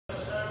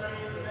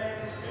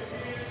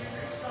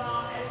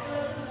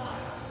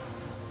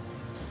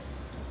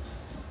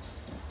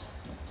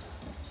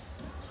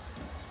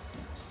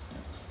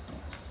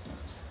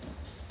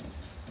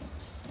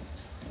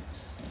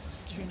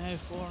now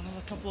for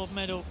another couple of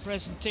medal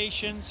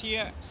presentations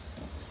here.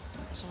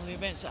 Some of the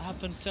events that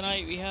happened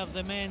tonight. We have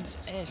the men's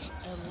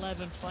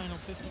S11 final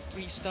 50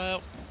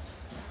 freestyle.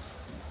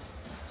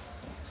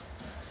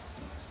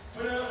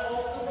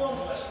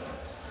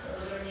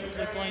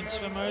 Triple blind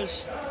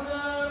swimmers.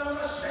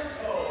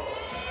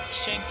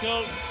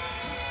 MASHCHENKO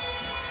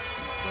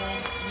from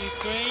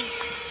Ukraine.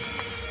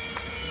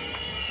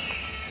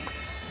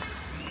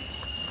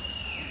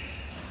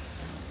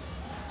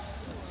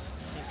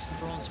 Takes the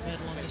bronze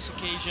medal on this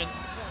occasion.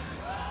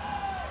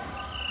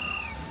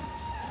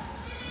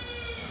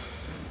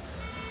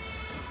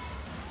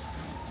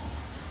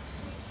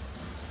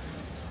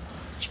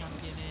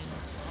 Champion in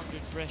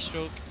 100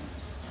 breaststroke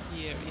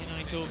here in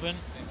Eindhoven.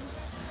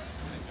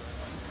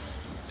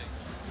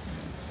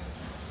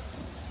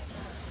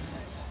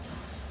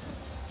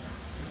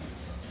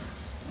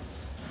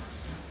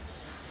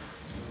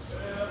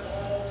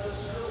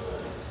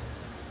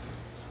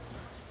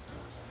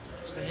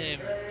 Next to him,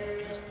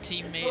 his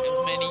teammate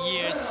of many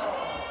years,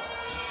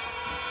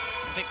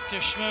 Viktor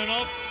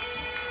SMYRNOV.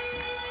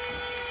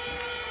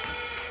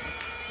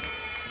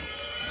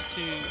 These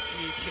two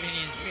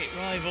Ukrainians, great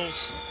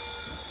rivals.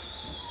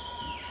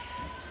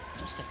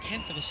 Just a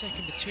tenth of a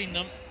second between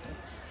them.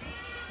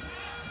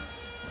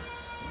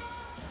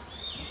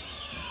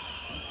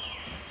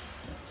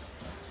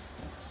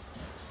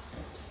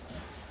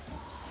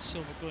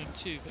 Silver going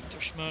to Viktor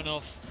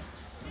SMYRNOV.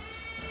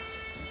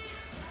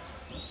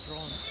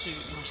 Bronze to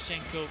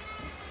MASHCHENKO.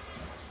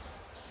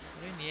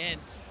 But in the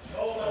end, it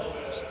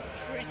was a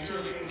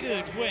pretty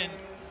good win.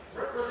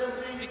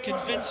 A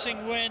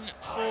convincing win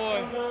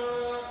for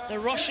the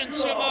Russian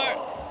swimmer,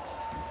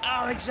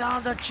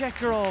 Oleksandr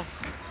CHEKUROV.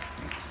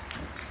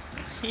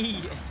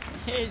 He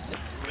is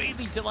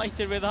really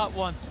delighted with that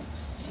one.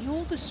 He's the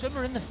oldest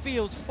swimmer in the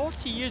field,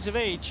 40 years of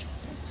age.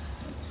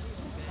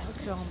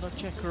 Oleksandr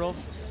CHEKUROV.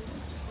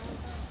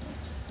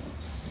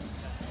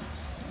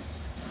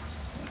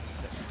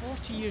 At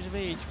 40 years of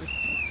age with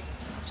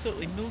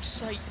absolutely no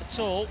sight at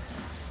all.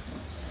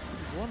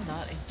 He won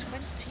that in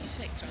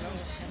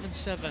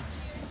 26.77.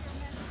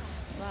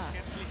 That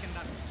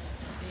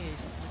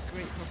is a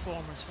great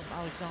performance from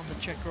Oleksandr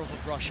CHEKUROV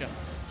of Russia.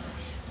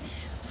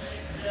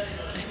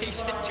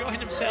 He's enjoying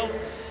himself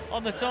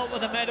on the top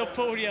of the medal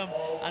podium,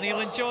 and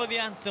he'll enjoy the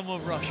anthem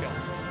of Russia.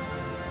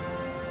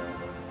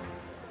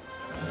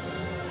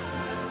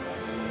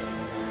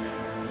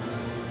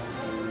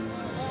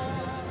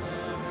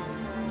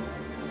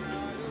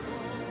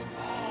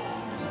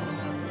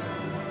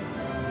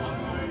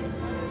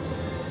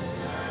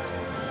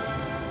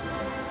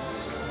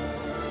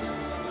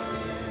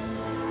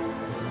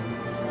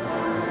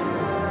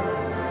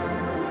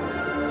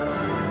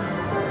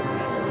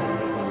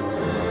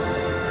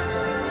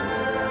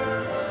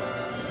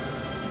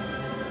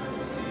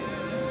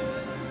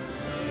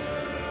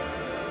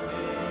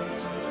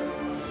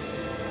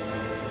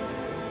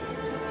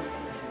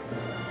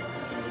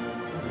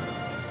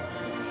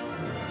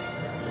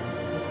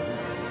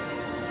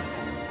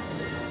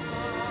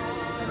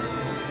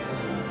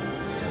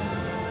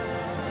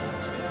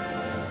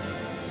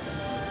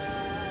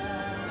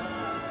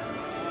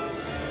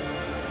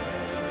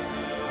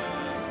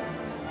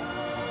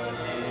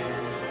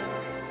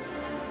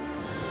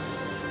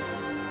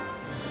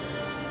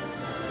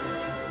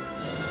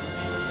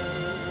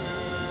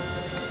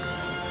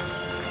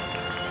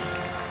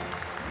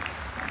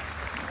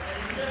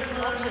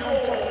 Lots it on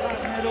top of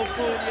that medal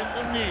podium,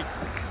 doesn't he?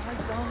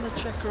 Oleksandr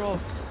CHEKUROV.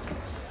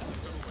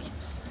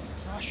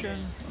 Russian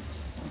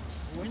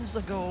wins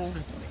the gold.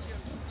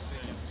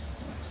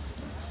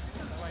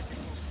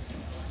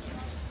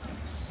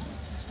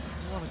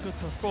 What a good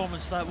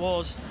performance that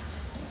was.